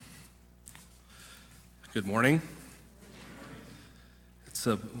Good morning. It's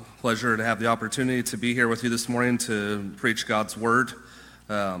a pleasure to have the opportunity to be here with you this morning to preach God's Word.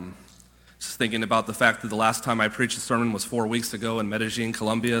 Just thinking about the fact that the last time I preached a sermon was 4 weeks ago in Medellin,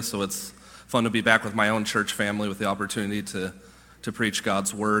 Colombia, so it's fun to be back with my own church family with the opportunity to preach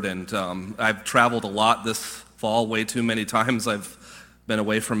God's Word. And I've traveled a lot this fall, way too many times. I've been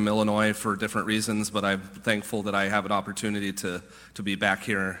away from Illinois for different reasons, but I'm thankful that I have an opportunity to be back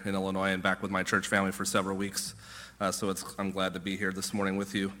here in Illinois and back with my church family for several weeks. I'm glad to be here this morning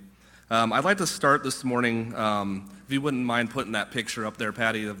with you. I'd like to start this morning, if you wouldn't mind putting that picture up there,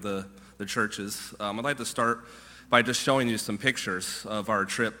 Patty, of the churches. I'd like to start by just showing you some pictures of our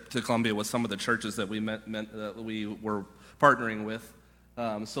trip to Colombia with some of the churches that we were partnering with.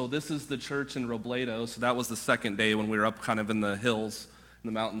 So this is the church in Robledo. So that was the second day when we were up kind of in the hills, in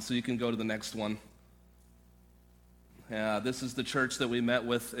the mountains. So you can go to the next one. This is the church that we met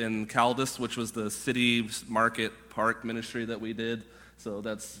with in Caldas, which was the city market park ministry that we did. So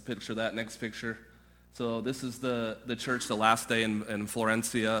that's picture that next picture. So this is the church the last day in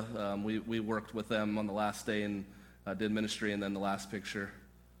Florencia. We worked with them on the last day and did ministry, and then the last picture.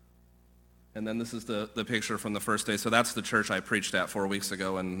 And then this is the picture from the first day. So that's the church I preached at 4 weeks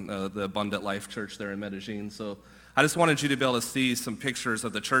ago, and the Abundant Life Church there in Medellin. So I just wanted you to be able to see some pictures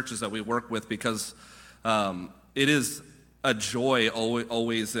of the churches that we work with, because it is a joy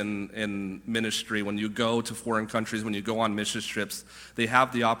always in ministry. When you go to foreign countries, when you go on mission trips, they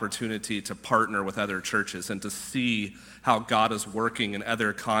have the opportunity to partner with other churches and to see how God is working in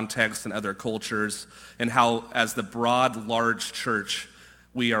other contexts and other cultures, and how as the broad, large church,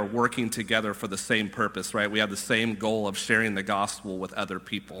 we are working together for the same purpose, right? We have the same goal of sharing the gospel with other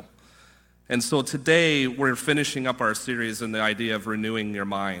people. And so today we're finishing up our series in the idea of renewing your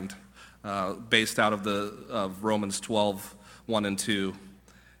mind, based out of Romans 12, 1 and 2.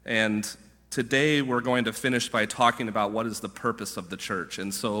 And today we're going to finish by talking about what is the purpose of the church.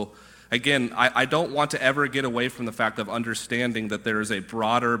 And so again, I don't want to ever get away from the fact of understanding that there is a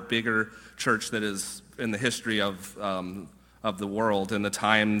broader, bigger church that is in the history of the world, in the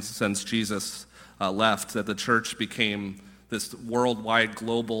time since Jesus left, that the church became this worldwide,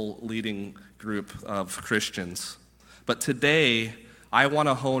 global leading group of Christians. But today, I want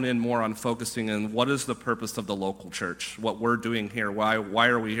to hone in more on focusing on what is the purpose of the local church, what we're doing here, why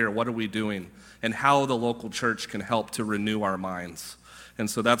are we here, what are we doing, and how the local church can help to renew our minds. And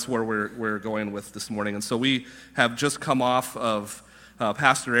so that's where we're going with this morning. And so we have just come off of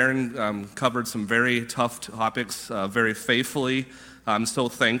Pastor Aaron covered some very tough topics very faithfully. I'm so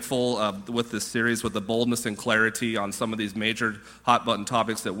thankful with this series, with the boldness and clarity on some of these major hot-button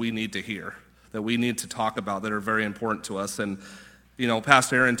topics that we need to hear, that we need to talk about, that are very important to us. And, you know,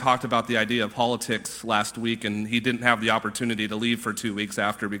 Pastor Aaron talked about the idea of politics last week, and he didn't have the opportunity to leave for 2 weeks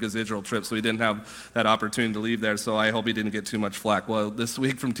after because of Israel trip, so he didn't have that opportunity to leave there. So I hope he didn't get too much flack this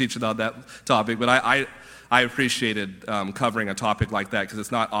week from teaching on that topic. But I appreciated covering a topic like that, because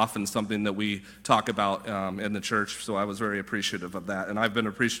it's not often something that we talk about in the church, so I was very appreciative of that. And I've been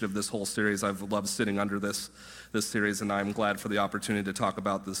appreciative this whole series. I've loved sitting under this series, and I'm glad for the opportunity to talk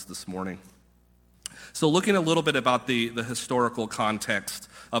about this morning. So looking a little bit about the historical context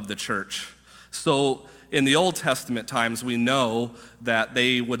of the church. So in the Old Testament times, we know that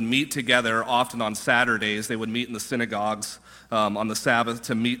they would meet together often on Saturdays. They would meet in the synagogues on the Sabbath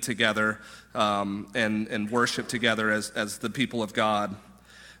to meet together and worship together as the people of God.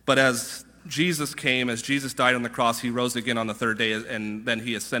 But as Jesus came, as Jesus died on the cross, he rose again on the third day, and then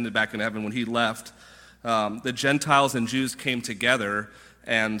he ascended back into heaven. When he left, the Gentiles and Jews came together,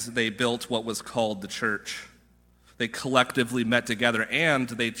 and they built what was called the church. They collectively met together, and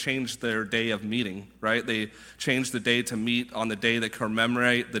they changed their day of meeting, right? They changed the day to meet on the day that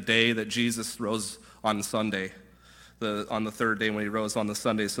commemorate the day that Jesus rose on Sunday, on the third day when he rose on the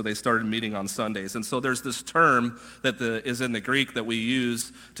Sunday. So they started meeting on Sundays. And so there's this term that is in the Greek that we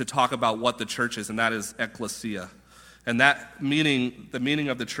use to talk about what the church is, and that is ecclesia. And that meaning, the meaning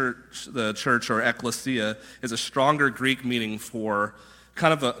of the church or ecclesia, is a stronger Greek meaning for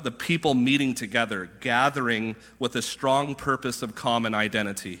kind of the people meeting together, gathering with a strong purpose of common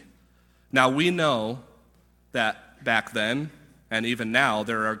identity. Now, we know that back then, and even now,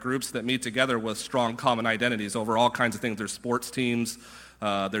 there are groups that meet together with strong common identities over all kinds of things. There's sports teams,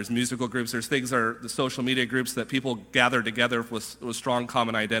 there's musical groups, there's the social media groups that people gather together with strong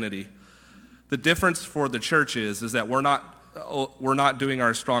common identity. The difference for the church is that we're not doing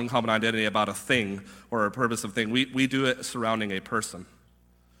our strong common identity about a thing or a purpose of thing. We do it surrounding a person.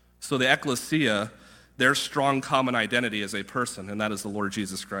 So the ecclesia, their strong common identity is a person, and that is the Lord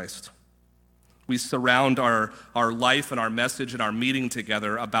Jesus Christ. We surround our life and our message and our meeting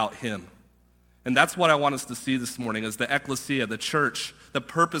together about him. And that's what I want us to see this morning is the ecclesia, the church. The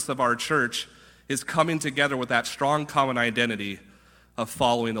purpose of our church is coming together with that strong common identity of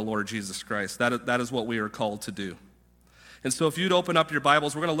following the Lord Jesus Christ. That is what we are called to do. And so if you'd open up your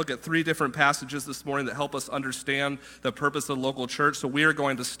Bibles, we're going to look at 3 different passages this morning that help us understand the purpose of the local church. So we are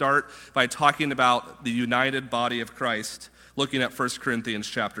going to start by talking about the united body of Christ, looking at 1 Corinthians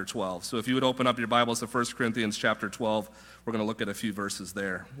chapter 12. So if you would open up your Bibles to 1 Corinthians chapter 12, we're going to look at a few verses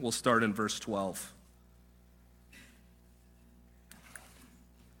there. We'll start in verse 12.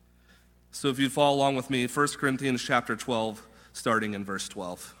 So if you'd follow along with me, 1 Corinthians chapter 12, starting in verse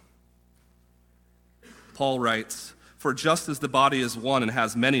 12. Paul writes, "For just as the body is one and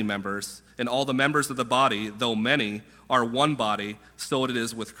has many members, and all the members of the body, though many, are one body, so it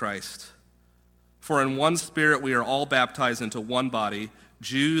is with Christ. For in one Spirit we are all baptized into one body,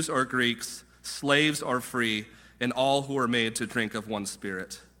 Jews or Greeks, slaves or free, and all who are made to drink of one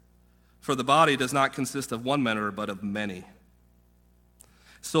Spirit. For the body does not consist of one member, but of many."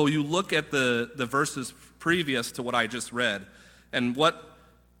 So you look at the verses previous to what I just read, and what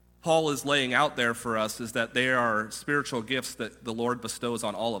Paul is laying out there for us is that they are spiritual gifts that the Lord bestows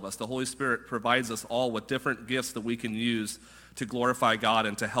on all of us. The Holy Spirit provides us all with different gifts that we can use to glorify God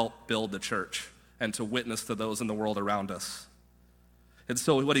and to help build the church and to witness to those in the world around us. And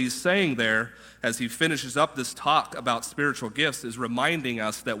so what he's saying there as he finishes up this talk about spiritual gifts is reminding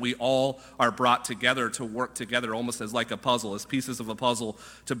us that we all are brought together to work together almost as like a puzzle, as pieces of a puzzle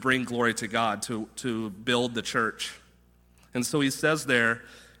to bring glory to God, to build the church. And so he says there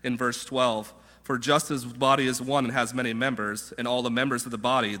in verse 12, "For just as the body is one and has many members, and all the members of the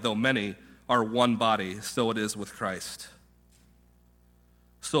body, though many, are one body, so it is with Christ."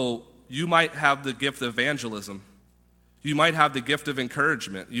 So you might have the gift of evangelism. You might have the gift of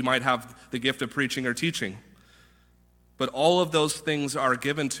encouragement. You might have the gift of preaching or teaching. But all of those things are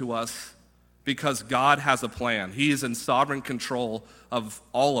given to us because God has a plan. He is in sovereign control of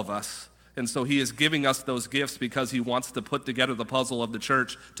all of us. And so he is giving us those gifts because he wants to put together the puzzle of the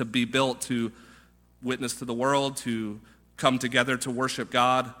church to be built to witness to the world, to come together to worship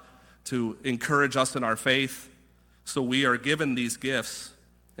God, to encourage us in our faith. So we are given these gifts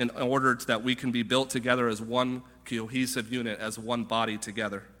in order that we can be built together as one cohesive unit, as one body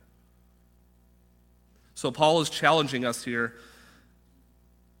together. So Paul is challenging us here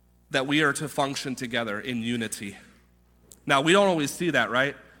that we are to function together in unity. Now, we don't always see that,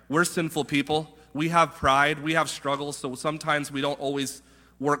 right? We're sinful people. We have pride. We have struggles. So sometimes we don't always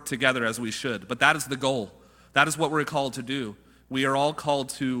work together as we should. But that is the goal. That is what we're called to do. We are all called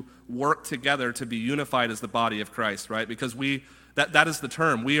to work together to be unified as the body of Christ, right? Because that is the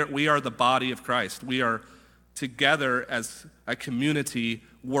term. We are the body of Christ. We are together as a community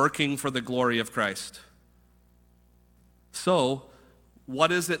working for the glory of Christ. So,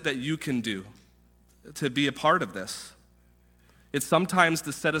 what is it that you can do to be a part of this? It's sometimes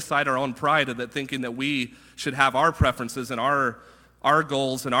to set aside our own pride and that thinking that we should have our preferences and our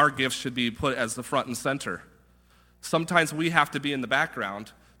goals and our gifts should be put as the front and center. Sometimes we have to be in the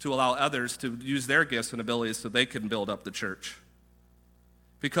background to allow others to use their gifts and abilities so they can build up the church.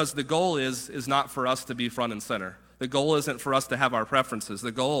 Because the goal is not for us to be front and center. The goal isn't for us to have our preferences.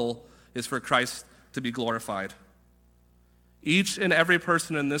 The goal is for Christ to be glorified. Each and every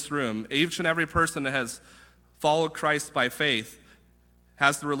person in this room, each and every person that has followed Christ by faith,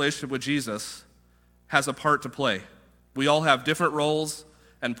 has the relationship with Jesus, has a part to play. We all have different roles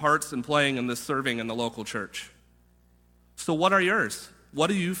and parts in playing in this serving in the local church. So what are yours? What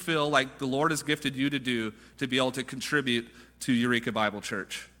do you feel like the Lord has gifted you to do to be able to contribute to Eureka Bible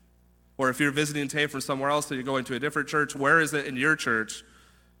Church? Or if you're visiting today from somewhere else or you're going to a different church, where is it in your church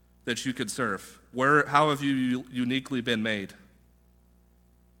that you could serve? How have you uniquely been made?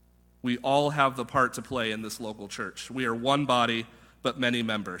 We all have the part to play in this local church. We are one body, but many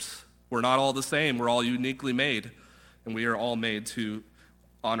members. We're not all the same. We're all uniquely made, and we are all made to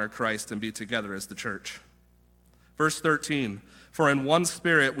honor Christ and be together as the church. Verse 13, "For in one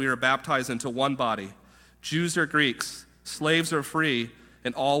Spirit we are baptized into one body, Jews or Greeks, slaves or free,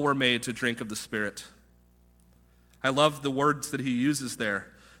 and all were made to drink of the Spirit." I love the words that he uses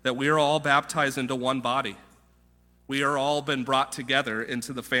there, that we are all baptized into one body. We are all been brought together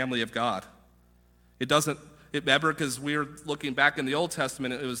into the family of God. Remember, because we were looking back in the Old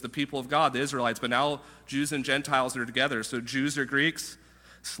Testament, it was the people of God, the Israelites, but now Jews and Gentiles are together. So Jews or Greeks,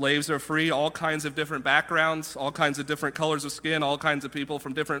 slaves are free, all kinds of different backgrounds, all kinds of different colors of skin, all kinds of people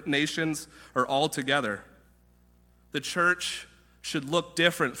from different nations are all together. The church should look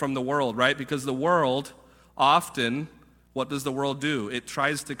different from the world, right? Because the world often, what does the world do? It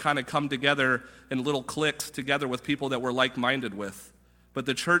tries to kind of come together in little cliques together with people that we're like-minded with. But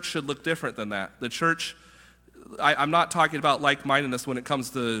the church should look different than that. The church, I'm not talking about like-mindedness when it comes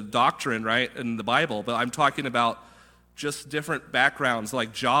to doctrine, right, in the Bible, but I'm talking about just different backgrounds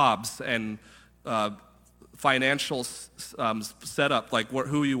like jobs and financial setup, like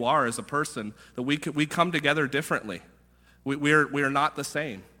who you are as a person, that we come together differently. We are not the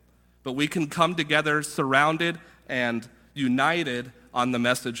same, but we can come together surrounded and united on the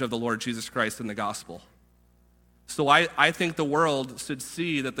message of the Lord Jesus Christ in the gospel. So I think the world should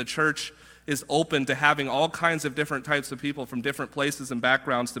see that the church is open to having all kinds of different types of people from different places and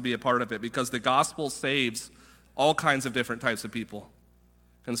backgrounds to be a part of it, because the gospel saves all kinds of different types of people.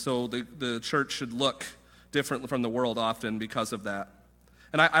 And so the church should look different from the world often because of that.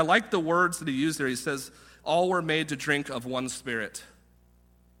 And I like the words that he used there. He says, all were made to drink of one spirit.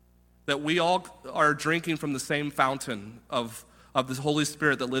 That we all are drinking from the same fountain of the Holy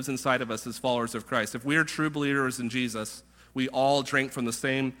Spirit that lives inside of us as followers of Christ. If we are true believers in Jesus, we all drink from the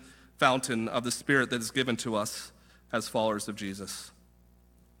same fountain of the Spirit that is given to us as followers of Jesus.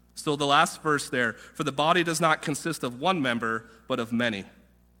 So the last verse there, for the body does not consist of one member, but of many.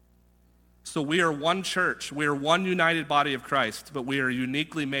 So we are one church, we are one united body of Christ, but we are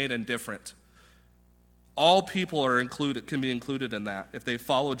uniquely made and different. All people can be included in that. If they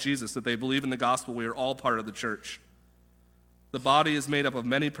follow Jesus, if they believe in the gospel, we are all part of the church. The body is made up of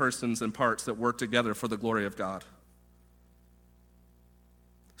many persons and parts that work together for the glory of God.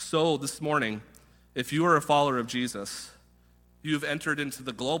 So this morning, if you are a follower of Jesus, you've entered into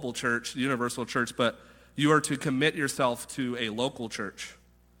the global church, the universal church, but you are to commit yourself to a local church.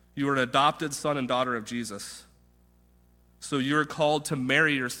 You are an adopted son and daughter of Jesus. So you're called to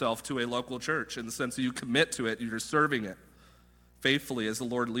marry yourself to a local church in the sense that you commit to it, you're serving it faithfully as the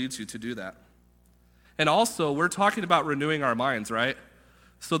Lord leads you to do that. And also, we're talking about renewing our minds, right?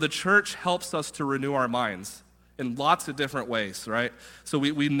 So the church helps us to renew our minds in lots of different ways, right? So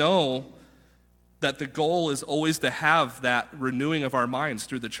we know that the goal is always to have that renewing of our minds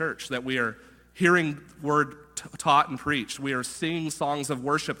through the church, that we are hearing word taught and preached. We are singing songs of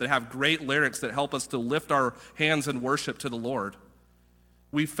worship that have great lyrics that help us to lift our hands in worship to the Lord.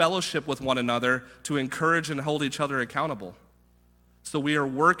 We fellowship with one another to encourage and hold each other accountable. So we are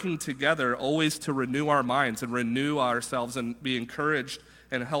working together always to renew our minds and renew ourselves and be encouraged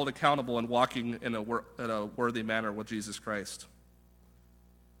and held accountable and walking in a worthy manner with Jesus Christ.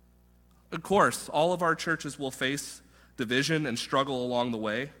 Of course, all of our churches will face division and struggle along the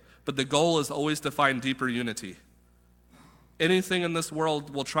way, but the goal is always to find deeper unity. Anything in this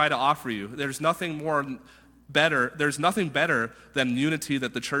world will try to offer you. There's nothing better than unity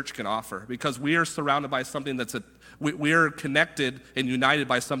that the church can offer, because we are surrounded by something we are connected and united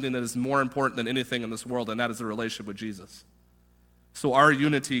by something that is more important than anything in this world, and that is a relationship with Jesus. So our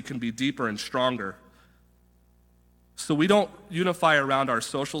unity can be deeper and stronger. So we don't unify around our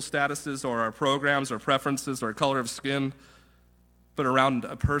social statuses or our programs or preferences or color of skin, but around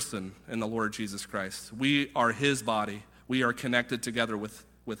a person in the Lord Jesus Christ. We are his body. We are connected together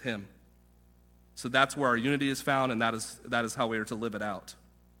with him. So that's where our unity is found, and that is how we are to live it out.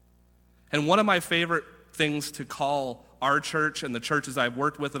 And one of my favorite things to call our church and the churches I've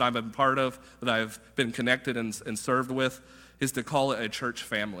worked with, that I've been part of, that I've been connected and served with, is to call it a church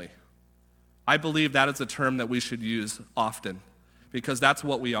family. I believe that is a term that we should use often, because that's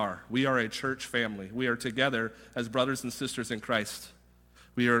what we are. We are a church family. We are together as brothers and sisters in Christ.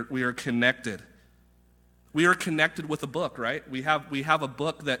 We are connected. We are connected with a book, right? We have a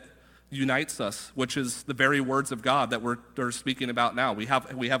book that unites us, which is the very words of God that we're speaking about now. We have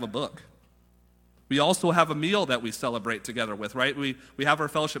a book. We also have a meal that we celebrate together with, right? We have our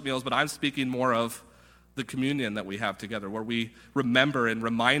fellowship meals, but I'm speaking more of the communion that we have together, where we remember and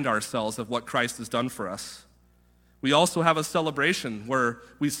remind ourselves of what Christ has done for us. We also have a celebration where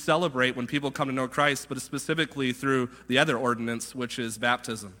we celebrate when people come to know Christ, but specifically through the other ordinance, which is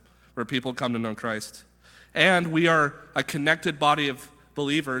baptism, where people come to know Christ. And we are a connected body of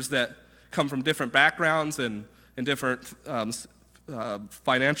believers that come from different backgrounds and different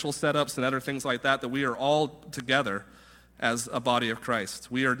financial setups and other things like that we are all together as a body of Christ.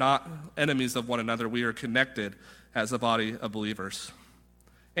 We are not enemies of one another. We are connected as a body of believers.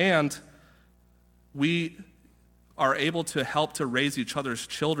 And we are able to help to raise each other's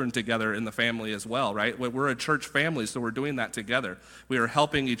children together in the family as well, right? We're a church family, so we're doing that together. We are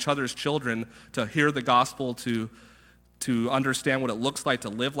helping each other's children to hear the gospel, to understand what it looks like to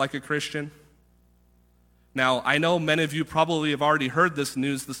live like a Christian. Now, I know many of you probably have already heard this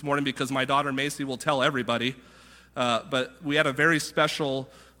news this morning, because my daughter Macy will tell everybody, but we had a very special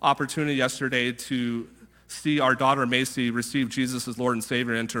opportunity yesterday to see our daughter Macy receive Jesus as Lord and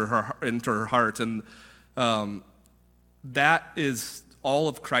Savior into her heart, and that is all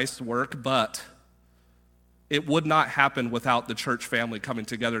of Christ's work, but it would not happen without the church family coming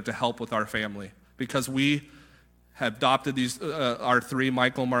together to help with our family, because we have adopted these our three,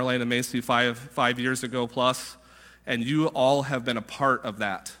 Michael, Marlene, and Macy, five years ago plus, and you all have been a part of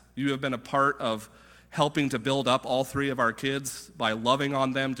that. You have been a part of helping to build up all three of our kids by loving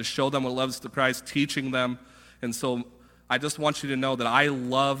on them, to show them what loves to Christ, teaching them. And so I just want you to know that I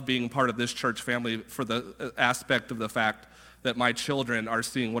love being part of this church family for the aspect of the fact that my children are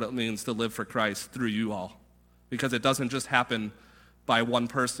seeing what it means to live for Christ through you all. Because it doesn't just happen by one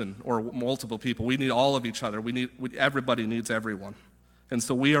person or multiple people. We need all of each other. Everybody needs everyone. And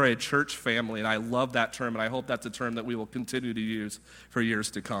so we are a church family, and I love that term, and I hope that's a term that we will continue to use for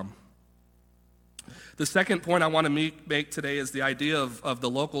years to come. The second point I want to make today is the idea of the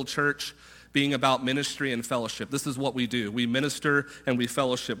local church being about ministry and fellowship. This is what we do. We minister and we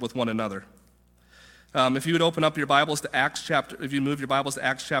fellowship with one another. If you would open up your Bibles to if you move your Bibles to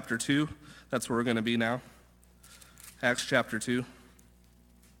Acts chapter 2, that's where we're going to be now. Acts chapter 2.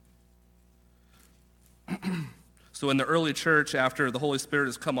 So in the early church, after the Holy Spirit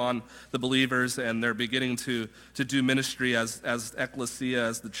has come on the believers and they're beginning to do ministry as ecclesia,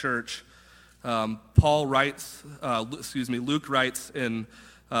 as the church, Luke writes in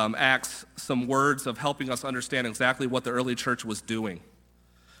Acts some words of helping us understand exactly what the early church was doing.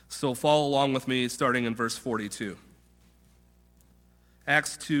 So follow along with me starting in verse 42.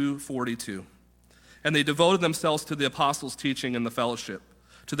 Acts 2:42. And they devoted themselves to the apostles' teaching and the fellowship,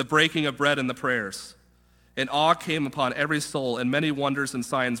 to the breaking of bread and the prayers. And awe came upon every soul, and many wonders and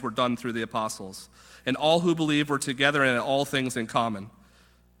signs were done through the apostles. And all who believed were together and had all things in common.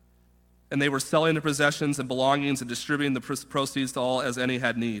 And they were selling their possessions and belongings and distributing the proceeds to all as any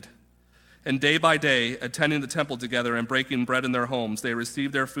had need. And day by day, attending the temple together and breaking bread in their homes, they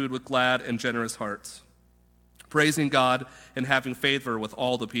received their food with glad and generous hearts, praising God and having favor with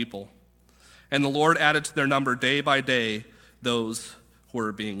all the people. And the Lord added to their number day by day those who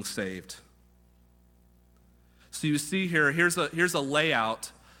were being saved. So you see here's a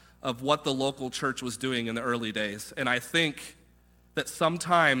layout of what the local church was doing in the early days. And I think that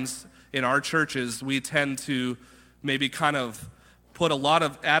sometimes in our churches, we tend to maybe kind of add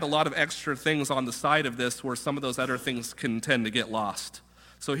a lot of extra things on the side of this, where some of those other things can tend to get lost.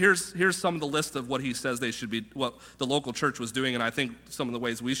 So here's some of the list of what he says what the local church was doing, and I think some of the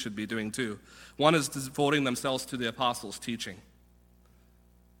ways we should be doing too. One is devoting themselves to the apostles' teaching.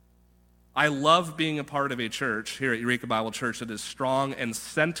 I love being a part of a church here at Eureka Bible Church that is strong and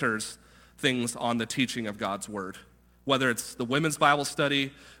centers things on the teaching of God's Word. Whether it's the women's Bible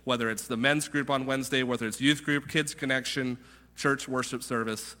study, whether it's the men's group on Wednesday, whether it's youth group, kids connection, church worship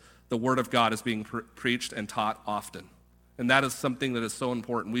service, the Word of God is being preached and taught often. And that is something that is so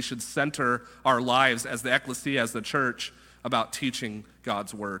important. We should center our lives as the ecclesia, as the church, about teaching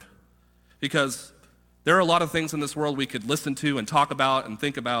God's Word. Because there are a lot of things in this world we could listen to and talk about and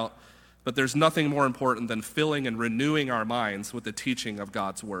think about, but there's nothing more important than filling and renewing our minds with the teaching of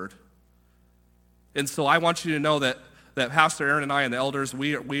God's Word. And so I want you to know that Pastor Aaron and I and the elders,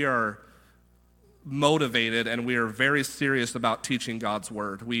 we are motivated and we are very serious about teaching God's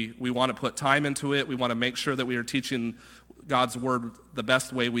Word. We want to put time into it. We want to make sure that we are teaching God's Word the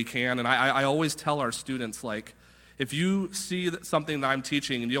best way we can. And I always tell our students, like, if you see something that I'm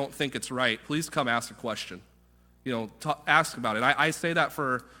teaching and you don't think it's right, please come ask a question. Ask about it. I say that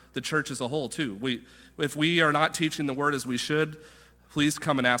for the church as a whole too. If we are not teaching the Word as we should, please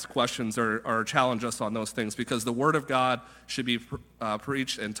come and ask questions or challenge us on those things, because the Word of God should be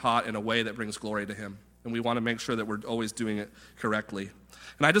preached and taught in a way that brings glory to Him. And we want to make sure that we're always doing it correctly.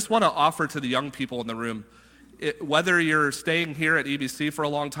 And I just want to offer to the young people in the room, whether you're staying here at EBC for a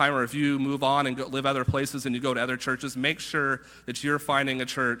long time or if you move on and live other places and you go to other churches, make sure that you're finding a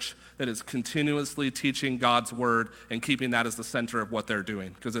church that is continuously teaching God's Word and keeping that as the center of what they're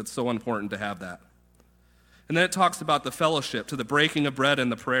doing, because it's so important to have that. And then it talks about the fellowship, to the breaking of bread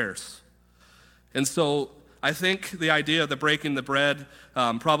and the prayers. And so I think the idea of the breaking the bread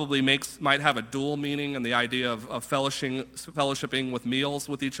probably might have a dual meaning, in the idea of fellowshipping with meals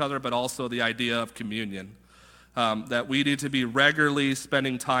with each other, but also the idea of communion. That we need to be regularly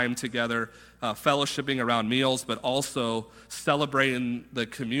spending time together, fellowshipping around meals, but also celebrating the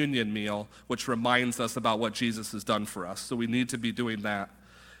communion meal, which reminds us about what Jesus has done for us. So we need to be doing that.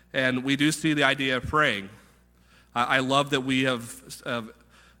 And we do see the idea of praying. I love that we have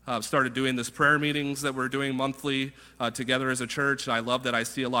started doing this prayer meetings that we're doing monthly together as a church. I love that I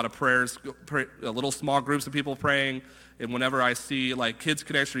see a lot of prayers, little small groups of people praying. And whenever I see like Kids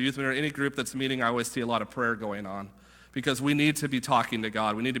Connection or Youth Ministry, any group that's meeting, I always see a lot of prayer going on. Because we need to be talking to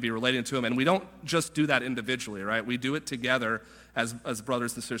God. We need to be relating to Him. And we don't just do that individually, right? We do it together as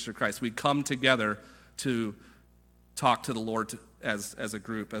brothers and sisters of Christ. We come together to talk to the Lord as a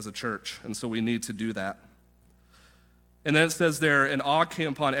group, as a church, and so we need to do that. And then it says there, and awe came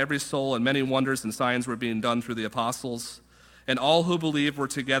upon every soul, and many wonders and signs were being done through the apostles. And all who believed were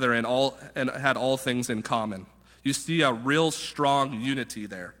together and had all things in common. You see a real strong unity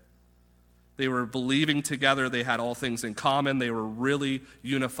there. They were believing together. They had all things in common. They were really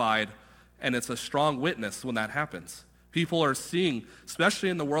unified. And it's a strong witness when that happens. People are seeing, especially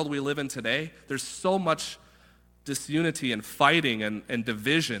in the world we live in today, there's so much disunity and fighting and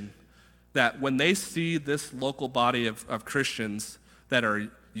division that when they see this local body of Christians that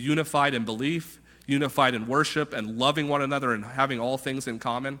are unified in belief, unified in worship, and loving one another and having all things in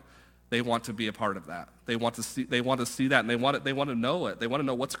common, they want to be a part of that. They want to see that, and they want to know it. They want to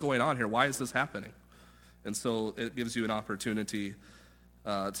know what's going on here. Why is this happening? And so it gives you an opportunity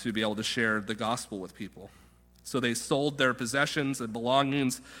to be able to share the gospel with people. So they sold their possessions and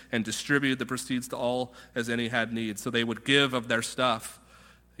belongings and distributed the proceeds to all as any had need. So they would give of their stuff,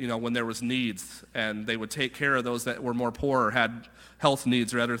 when there was needs, and they would take care of those that were more poor or had health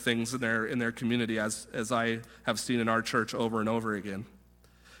needs or other things in their community, as I have seen in our church over and over again.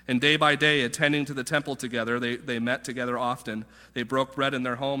 And day by day, attending to the temple together, they met together often. They broke bread in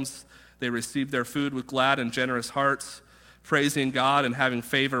their homes. They received their food with glad and generous hearts, praising God and having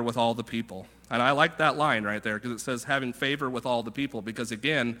favor with all the people. And I like that line right there, because it says having favor with all the people, because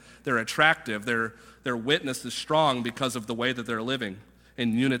again, they're attractive. Their witness is strong because of the way that they're living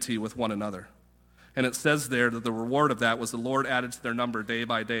in unity with one another. And it says there that the reward of that was the Lord added to their number day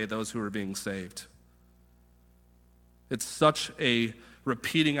by day those who were being saved. It's such a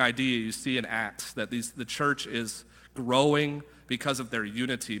repeating idea you see in Acts, that the church is growing because of their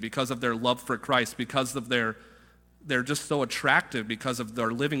unity, because of their love for Christ, because of they're just so attractive because of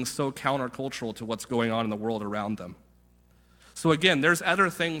their living so countercultural to what's going on in the world around them. So again, there's other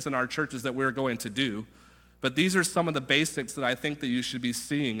things in our churches that we're going to do, but these are some of the basics that I think that you should be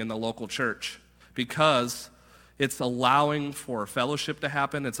seeing in the local church, because it's allowing for fellowship to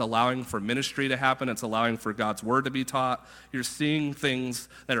happen, it's allowing for ministry to happen, it's allowing for God's word to be taught. You're seeing things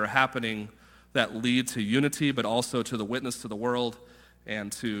that are happening that lead to unity, but also to the witness to the world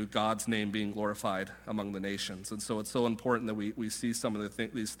and to God's name being glorified among the nations. And so it's so important that we see some of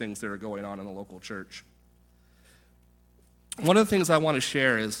these things that are going on in the local church. One of the things I want to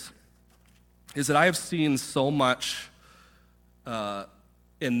share is that I have seen so much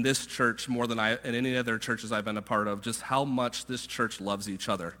in this church more than in any other churches I've been a part of, just how much this church loves each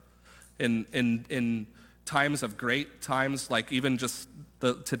other. In times of great times, like even just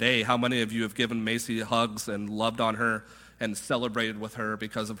today, how many of you have given Macy hugs and loved on her and celebrated with her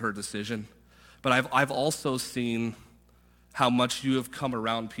because of her decision? But I've also seen how much you have come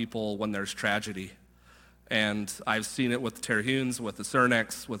around people when there's tragedy. And I've seen it with Terhunes, with the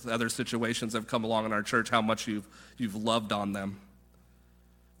Cernecks, with other situations that have come along in our church, how much you've loved on them.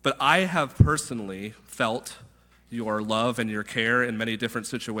 But I have personally felt your love and your care in many different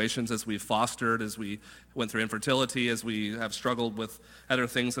situations as we've fostered, as we went through infertility, as we have struggled with other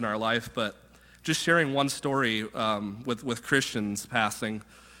things in our life. But just sharing one story with Christian's passing,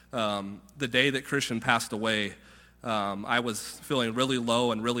 the day that Christian passed away, I was feeling really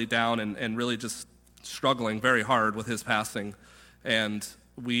low and really down and really just struggling very hard with his passing. And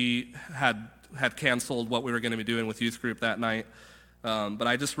we had canceled what we were going to be doing with youth group that night. But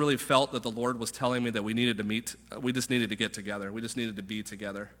I just really felt that the Lord was telling me that we needed to meet. We just needed to get together. We just needed to be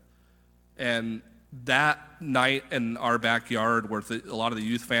together. And that night in our backyard, where a lot of the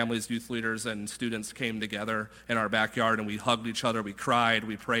youth families, youth leaders, and students came together in our backyard, and we hugged each other, we cried,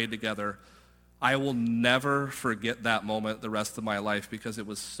 we prayed together. I will never forget that moment the rest of my life, because it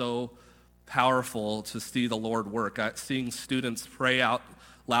was so powerful to see the Lord work. Seeing students pray out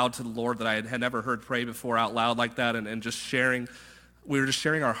loud to the Lord that I had never heard pray before out loud like that, and just sharing. We were just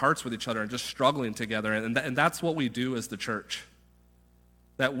sharing our hearts with each other and just struggling together. And that's what we do as the church.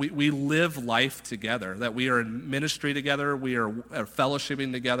 That we live life together, that we are in ministry together, we are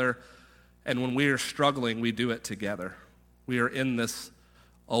fellowshipping together, and when we are struggling, we do it together. We are in this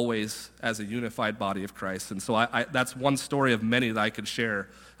always as a unified body of Christ. And so that's one story of many that I could share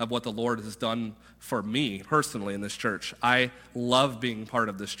of what the Lord has done for me personally in this church. I love being part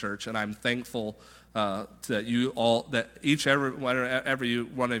of this church, and I'm thankful that you all, that every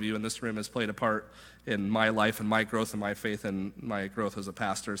one of you in this room has played a part in my life and my growth and my faith and my growth as a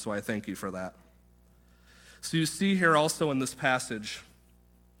pastor. So I thank you for that. So you see here also in this passage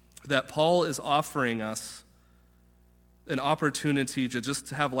that Paul is offering us an opportunity to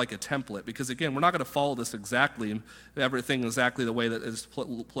just have like a template, because again, we're not going to follow this exactly, everything exactly the way that is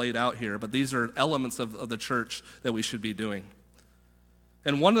played out here, but these are elements of the church that we should be doing.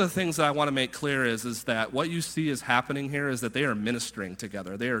 And one of the things that I want to make clear is that what you see is happening here is that they are ministering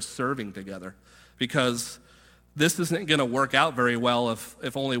together. They are serving together, because this isn't going to work out very well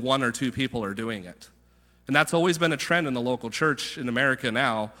if only one or two people are doing it. And that's always been a trend in the local church in America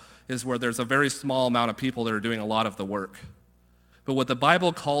now, is where there's a very small amount of people that are doing a lot of the work. But what the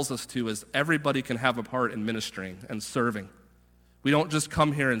Bible calls us to is everybody can have a part in ministering and serving. We don't just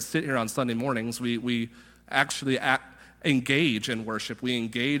come here and sit here on Sunday mornings. We actually engage in worship. We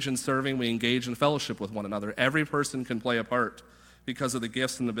engage in serving. We engage in fellowship with one another. Every person can play a part because of the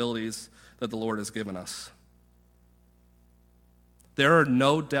gifts and abilities that the Lord has given us. There are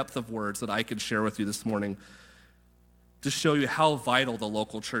no depth of words that I could share with you this morning to show you how vital the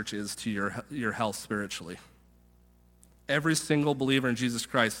local church is to your health spiritually. Every single believer in Jesus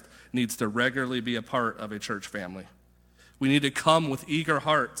Christ needs to regularly be a part of a church family. We need to come with eager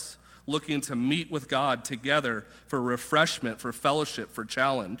hearts, looking to meet with God together for refreshment, for fellowship, for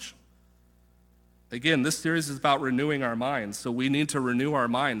challenge. Again, this series is about renewing our minds, so we need to renew our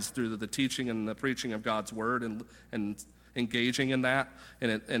minds through the teaching and the preaching of God's word and engaging in that,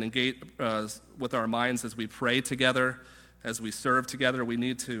 and engage with our minds as we pray together, as we serve together. We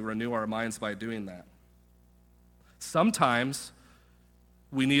need to renew our minds by doing that. Sometimes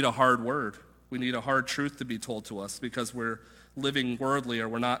we need a hard word. We need a hard truth to be told to us because we're living worldly or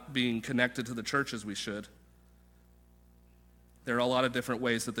we're not being connected to the church as we should. There are a lot of different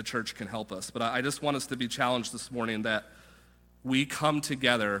ways that the church can help us, but I just want us to be challenged this morning that we come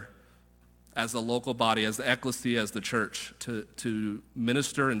together as a local body, as the ecclesia, as the church, to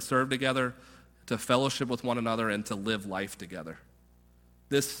minister and serve together, to fellowship with one another, and to live life together.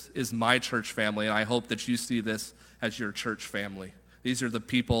 This is my church family, and I hope that you see this as your church family. These are the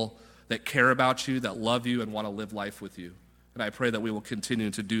people that care about you, that love you, and want to live life with you. And I pray that we will continue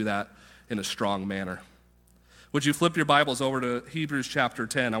to do that in a strong manner. Would you flip your Bibles over to Hebrews chapter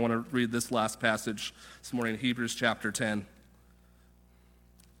 10? I want to read this last passage this morning, Hebrews chapter 10.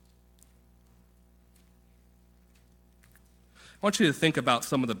 I want you to think about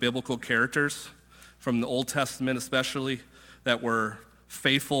some of the biblical characters from the Old Testament especially that were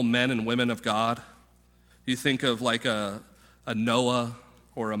faithful men and women of God. You think of like a Noah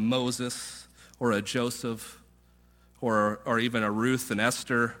or a Moses or a Joseph or even a Ruth and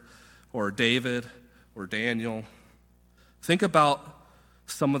Esther or David or Daniel. Think about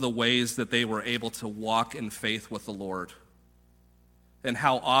some of the ways that they were able to walk in faith with the Lord and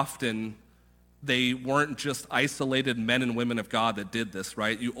how often they weren't just isolated men and women of God that did this,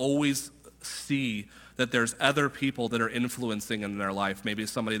 right? You always see that there's other people that are influencing in their life, maybe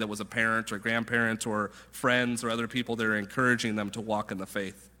somebody that was a parent or grandparent or friends or other people that are encouraging them to walk in the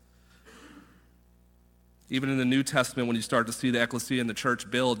faith. Even in the New Testament, when you start to see the ecclesia and the church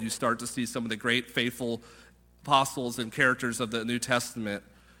build, you start to see some of the great faithful apostles and characters of the New Testament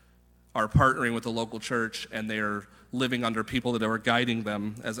are partnering with the local church, and they are living under people that are guiding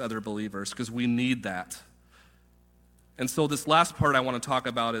them as other believers, because we need that. And so this last part I want to talk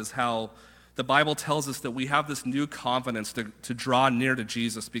about is how the Bible tells us that we have this new confidence to draw near to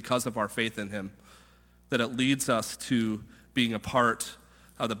Jesus because of our faith in him, that it leads us to being a part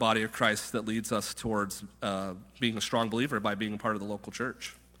of the body of Christ, that leads us towards being a strong believer by being a part of the local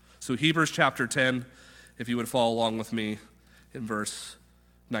church. So Hebrews chapter 10, if you would follow along with me in verse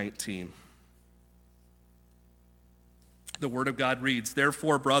 19. The word of God reads,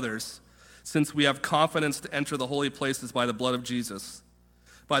 "Therefore, brothers, since we have confidence to enter the holy places by the blood of Jesus,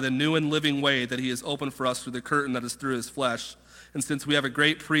 by the new and living way that he has opened for us through the curtain that is through his flesh, and since we have a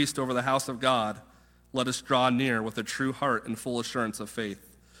great priest over the house of God, let us draw near with a true heart and full assurance of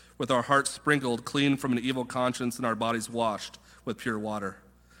faith, with our hearts sprinkled clean from an evil conscience and our bodies washed with pure water.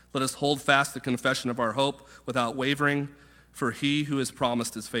 Let us hold fast the confession of our hope without wavering, for he who has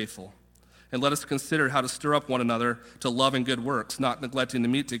promised is faithful. And let us consider how to stir up one another to love and good works, not neglecting to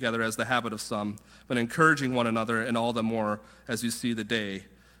meet together as the habit of some, but encouraging one another, and all the more as you see the day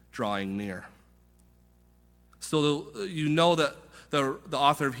drawing near." So you know that the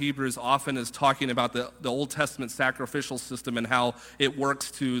author of Hebrews often is talking about the Old Testament sacrificial system and how it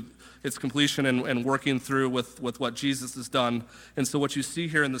works to its completion and working through with what Jesus has done. And so what you see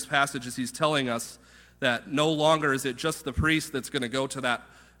here in this passage is he's telling us that no longer is it just the priest that's going to go to that,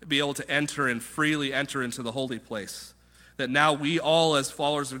 be able to enter and freely enter into the holy place. That now we all, as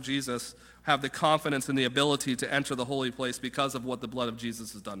followers of Jesus, have the confidence and the ability to enter the holy place because of what the blood of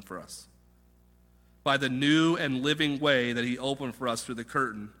Jesus has done for us. By the new and living way that he opened for us through the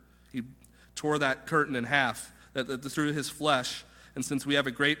curtain. He tore that curtain in half through his flesh. And since we have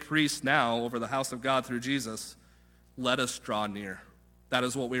a great priest now over the house of God through Jesus, let us draw near. That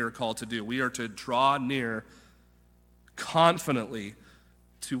is what we are called to do. We are to draw near confidently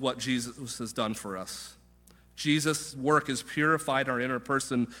to what Jesus has done for us. Jesus' work has purified our inner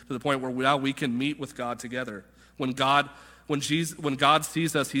person to the point where now we can meet with God together. When God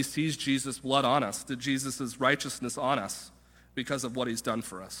sees us, he sees Jesus' blood on us, Jesus' righteousness on us because of what he's done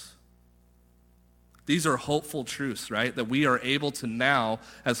for us. These are hopeful truths, right? That we are able to now,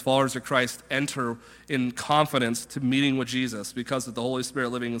 as followers of Christ, enter in confidence to meeting with Jesus because of the Holy Spirit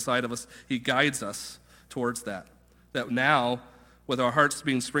living inside of us. He guides us towards that. That now, with our hearts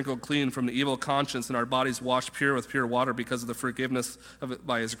being sprinkled clean from the evil conscience and our bodies washed pure with pure water because of the forgiveness of it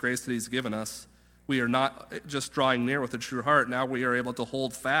by his grace that he's given us, we are not just drawing near with a true heart. Now we are able to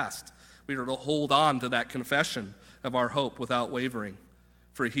hold fast. We are to hold on to that confession of our hope without wavering,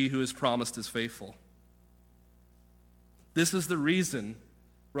 for he who is promised is faithful. This is the reason,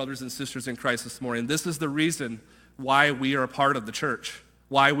 brothers and sisters in Christ this morning, this is the reason why we are a part of the church,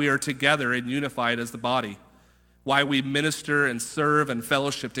 why we are together and unified as the body, why we minister and serve and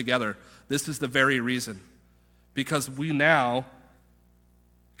fellowship together. This is the very reason, because we now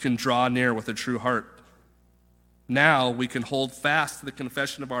can draw near with a true heart. Now we can hold fast to the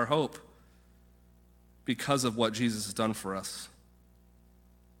confession of our hope because of what Jesus has done for us.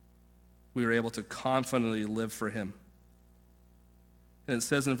 We are able to confidently live for him. And it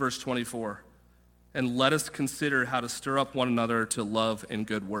says in verse 24, and let us consider how to stir up one another to love and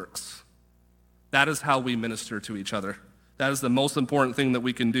good works. That is how we minister to each other. That is the most important thing that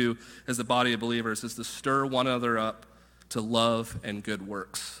we can do as a body of believers, is to stir one another up to love and good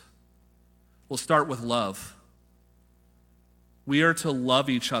works. We'll start with love. We are to love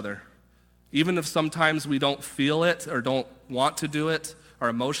each other. Even if sometimes we don't feel it or don't want to do it, our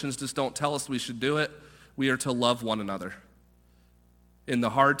emotions just don't tell us we should do it, we are to love one another. In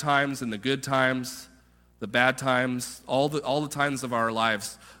the hard times, in the good times, the bad times, all the times of our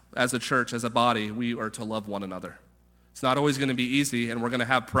lives, as a church, as a body, we are to love one another. It's not always going to be easy, and we're going to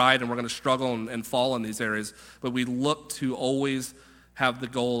have pride, and we're going to struggle and fall in these areas, but we look to always have the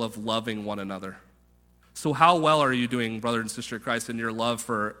goal of loving one another. So how well are you doing, brother and sister in Christ, in your love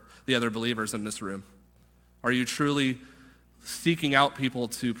for the other believers in this room? Are you truly seeking out people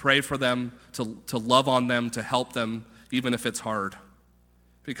to pray for them, to love on them, to help them, even if it's hard?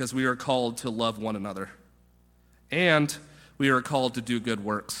 Because we are called to love one another. And we are called to do good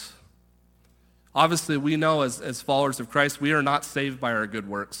works. Obviously, we know as followers of Christ, we are not saved by our good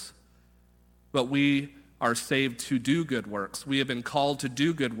works, but we are saved to do good works. We have been called to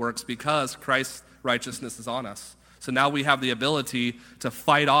do good works because Christ's righteousness is on us. So now we have the ability to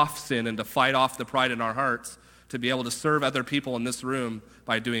fight off sin and to fight off the pride in our hearts, to be able to serve other people in this room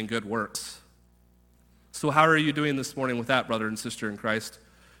by doing good works. So how are you doing this morning with that, brother and sister in Christ?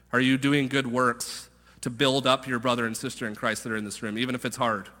 Are you doing good works to build up your brother and sister in Christ that are in this room, even if it's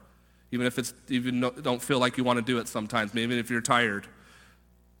hard, even if don't feel like you want to do it sometimes, maybe if you're tired,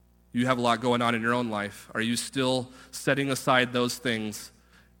 you have a lot going on in your own life. Are you still setting aside those things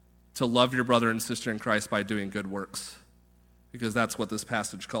to love your brother and sister in Christ by doing good works? Because that's what this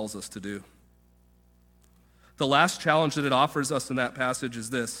passage calls us to do. The last challenge that it offers us in that passage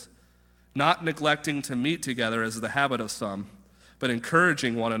is this: not neglecting to meet together as the habit of some, but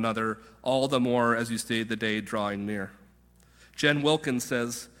encouraging one another all the more as you see the day drawing near. Jen Wilkins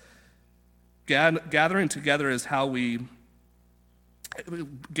says, gathering together is how we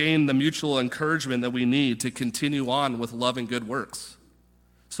gain the mutual encouragement that we need to continue on with love and good works.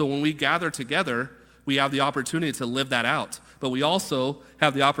 So when we gather together, we have the opportunity to live that out, but we also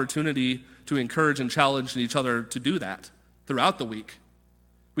have the opportunity to encourage and challenge each other to do that throughout the week.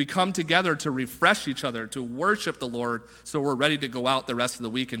 We come together to refresh each other, to worship the Lord, so we're ready to go out the rest of the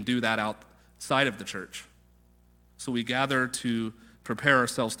week and do that outside of the church. So we gather to prepare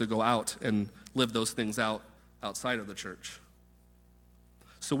ourselves to go out and live those things out outside of the church.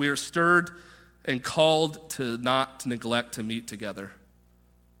 So we are stirred and called to not neglect to meet together.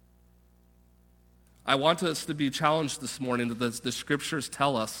 I want us to be challenged this morning that the scriptures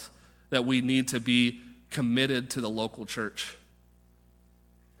tell us that we need to be committed to the local church.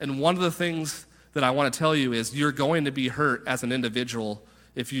 And one of the things that I want to tell you is you're going to be hurt as an individual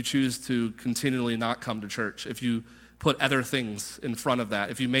if you choose to continually not come to church, if you put other things in front of that,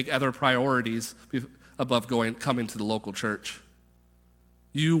 if you make other priorities above coming to the local church.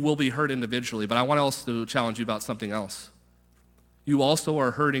 You will be hurt individually, but I want also to challenge you about something else. You also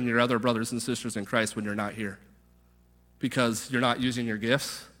are hurting your other brothers and sisters in Christ when you're not here, because you're not using your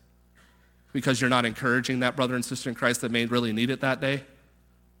gifts, because you're not encouraging that brother and sister in Christ that may really need it that day.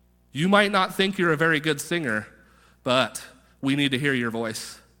 You might not think you're a very good singer, but we need to hear your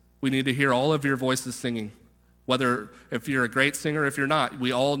voice. We need to hear all of your voices singing. Whether if you're a great singer, if you're not,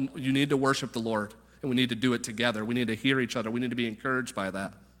 you need to worship the Lord. and we need to do it together. We need to hear each other. We need to be encouraged by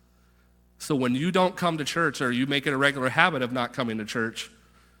that. So when you don't come to church or you make it a regular habit of not coming to church,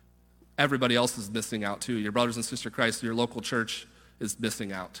 everybody else is missing out too. Your brothers and sisters in Christ, your local church is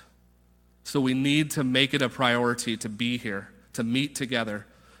missing out. So we need to make it a priority to be here, to meet together,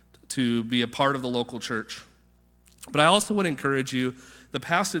 to be a part of the local church. But I also would encourage you, the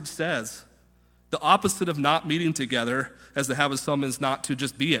passage says the opposite of not meeting together, as the habit of some, is not to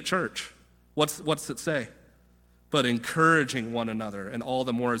just be at church. What's it say? But encouraging one another, and all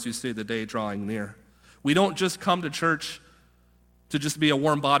the more as you see the day drawing near. We don't just come to church to just be a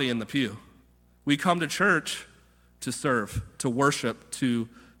warm body in the pew. We come to church to serve, to worship, to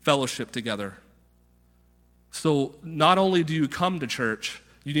fellowship together. So not only do you come to church,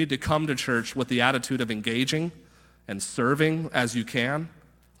 you need to come to church with the attitude of engaging and serving as you can.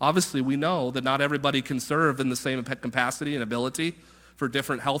 Obviously, we know that not everybody can serve in the same capacity and ability for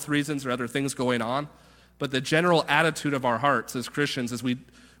different health reasons or other things going on. But the general attitude of our hearts as Christians is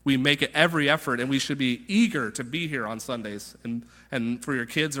we make it every effort, and we should be eager to be here on Sundays. And for your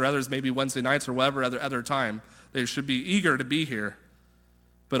kids or others, maybe Wednesday nights or whatever other time, they should be eager to be here,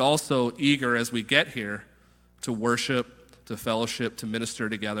 but also eager as we get here to worship, to fellowship, to minister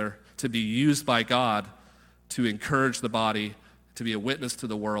together, to be used by God to encourage the body, to be a witness to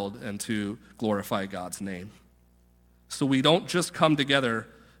the world, and to glorify God's name. So we don't just come together,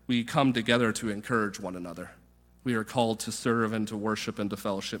 we come together to encourage one another. We are called to serve and to worship and to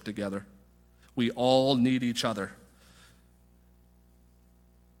fellowship together. We all need each other.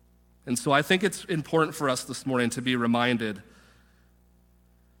 And so I think it's important for us this morning to be reminded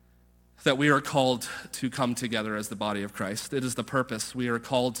that we are called to come together as the body of Christ. It is the purpose. We are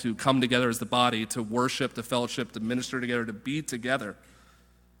called to come together as the body, to worship, to fellowship, to minister together, to be together.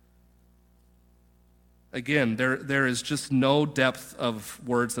 Again, there is just no depth of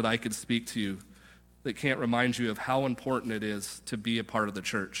words that I could speak to you that can't remind you of how important it is to be a part of the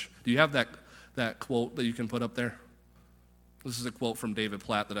church. Do you have that quote that you can put up there? This is a quote from David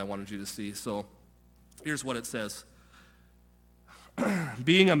Platt that I wanted you to see. So here's what it says.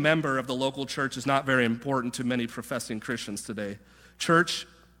 Being a member of the local church is not very important to many professing Christians today. Church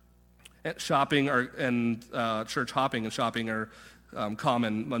shopping and church hopping and shopping are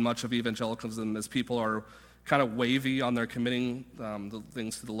common in much of evangelicalism, as people are kind of wavy on their committing the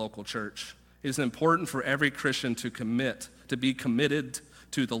things to the local church. It is important for every Christian to be committed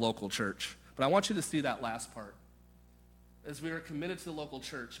to the local church. But I want you to see that last part. As we are committed to the local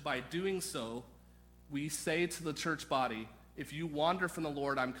church, by doing so, we say to the church body, if you wander from the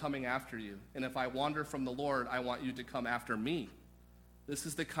Lord, I'm coming after you. And if I wander from the Lord, I want you to come after me. This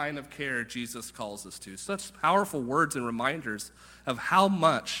is the kind of care Jesus calls us to. Such powerful words and reminders of how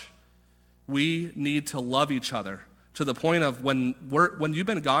much we need to love each other, to the point of when you've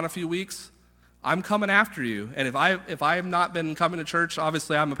been gone a few weeks, I'm coming after you. And if I have not been coming to church,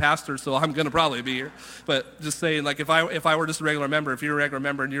 obviously I'm a pastor, so I'm going to probably be here. But just saying, like, if I were just a regular member, if you're a regular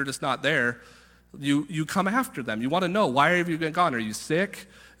member and you're just not there, you come after them. You want to know, why have you been gone? Are you sick?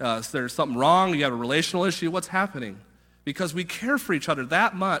 Is there something wrong? You have a relational issue? What's happening? Because we care for each other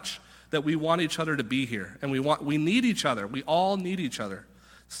that much that we want each other to be here. And we need each other. We all need each other.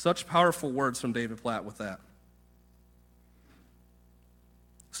 Such powerful words from David Platt with that.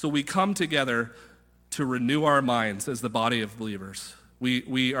 So we come together to renew our minds as the body of believers.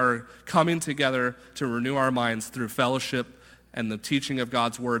 We are coming together to renew our minds through fellowship and the teaching of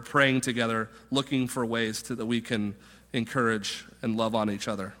God's word, praying together, looking for ways that we can encourage and love on each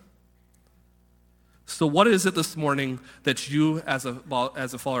other. So what is it this morning that you as a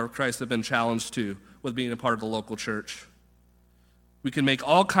follower of Christ have been challenged to with being a part of the local church? We can make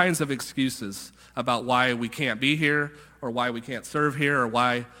all kinds of excuses about why we can't be here, or why we can't serve here, or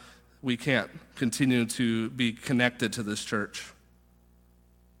why we can't continue to be connected to this church.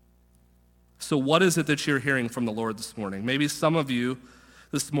 So what is it that you're hearing from the Lord this morning? Maybe some of you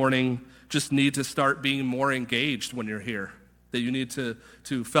this morning just need to start being more engaged when you're here, that you need to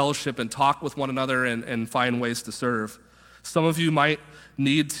fellowship and talk with one another and find ways to serve. Some of you might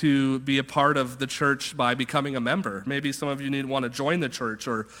need to be a part of the church by becoming a member. Maybe some of you want to join the church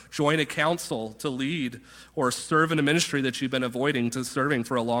or join a council to lead or serve in a ministry that you've been avoiding to serving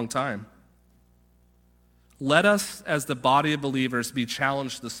for a long time. Let us, as the body of believers, be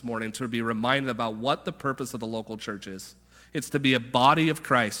challenged this morning to be reminded about what the purpose of the local church is. It's to be a body of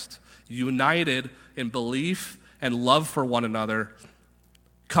Christ, united in belief and love for one another,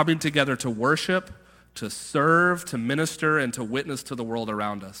 coming together to worship, to serve, to minister, and to witness to the world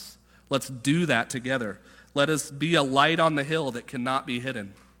around us. Let's do that together. Let us be a light on the hill that cannot be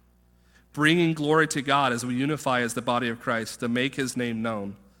hidden, bringing glory to God as we unify as the body of Christ to make his name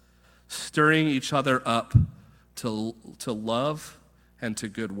known. stirring each other up to love and to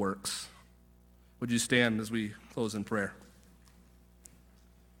good works. Would you stand as we close in prayer?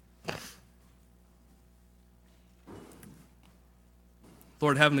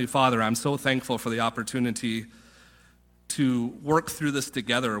 Lord Heavenly Father, I'm so thankful for the opportunity to work through this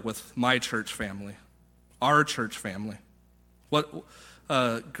together with my church family, our church family. What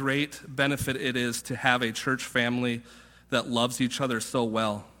a great benefit it is to have a church family that loves each other so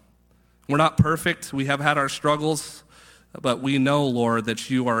well. We're not perfect. We have had our struggles, but we know, Lord, that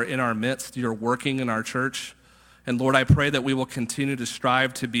you are in our midst. You're working in our church. And Lord, I pray that we will continue to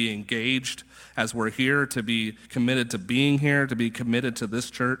strive to be engaged as we're here, to be committed to being here, to be committed to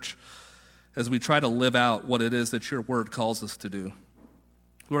this church, as we try to live out what it is that your word calls us to do.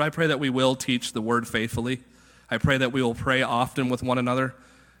 Lord, I pray that we will teach the word faithfully. I pray that we will pray often with one another.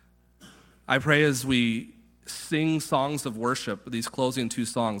 I pray as we sing songs of worship, these closing two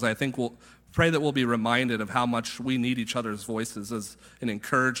songs, I think we'll pray that we'll be reminded of how much we need each other's voices as an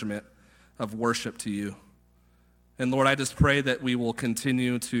encouragement of worship to you. And Lord, I just pray that we will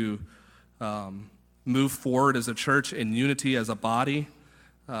continue to move forward as a church in unity as a body.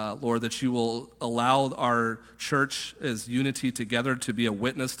 Lord, that you will allow our church as unity together to be a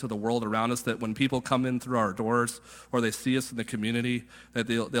witness to the world around us, that when people come in through our doors or they see us in the community, that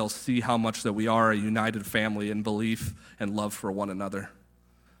they'll see how much that we are a united family in belief and love for one another.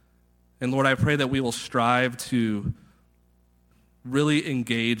 And Lord, I pray that we will strive to really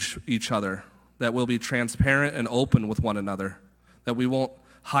engage each other, that we'll be transparent and open with one another, that we won't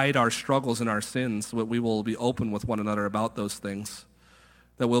hide our struggles and our sins, but we will be open with one another about those things,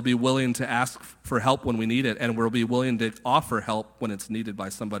 that we'll be willing to ask for help when we need it, and we'll be willing to offer help when it's needed by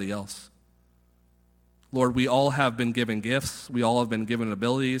somebody else. Lord, we all have been given gifts, we all have been given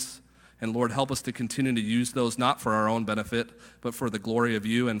abilities, and Lord, help us to continue to use those not for our own benefit, but for the glory of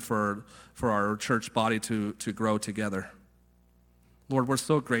you and for our church body to grow together. Lord, we're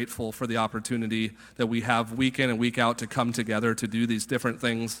so grateful for the opportunity that we have week in and week out to come together to do these different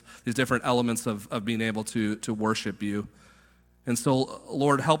things, these different elements of being able to worship you. And so,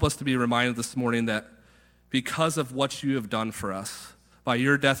 Lord, help us to be reminded this morning that because of what you have done for us, by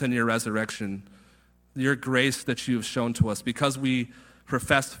your death and your resurrection, your grace that you have shown to us, because we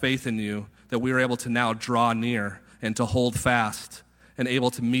profess faith in you, that we are able to now draw near and to hold fast and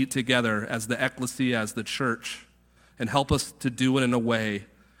able to meet together as the ecclesia, as the church, and help us to do it in a way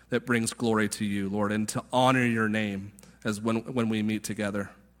that brings glory to you, Lord, and to honor your name as when we meet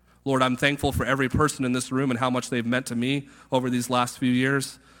together. Lord, I'm thankful for every person in this room and how much they've meant to me over these last few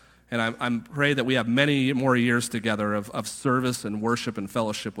years. And I pray that we have many more years together of service and worship and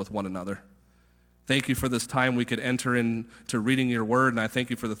fellowship with one another. Thank you for this time we could enter into reading your word, and I thank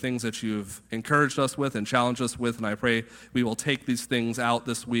you for the things that you've encouraged us with and challenged us with, and I pray we will take these things out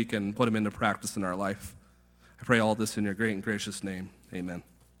this week and put them into practice in our life. I pray all this in your great and gracious name. Amen.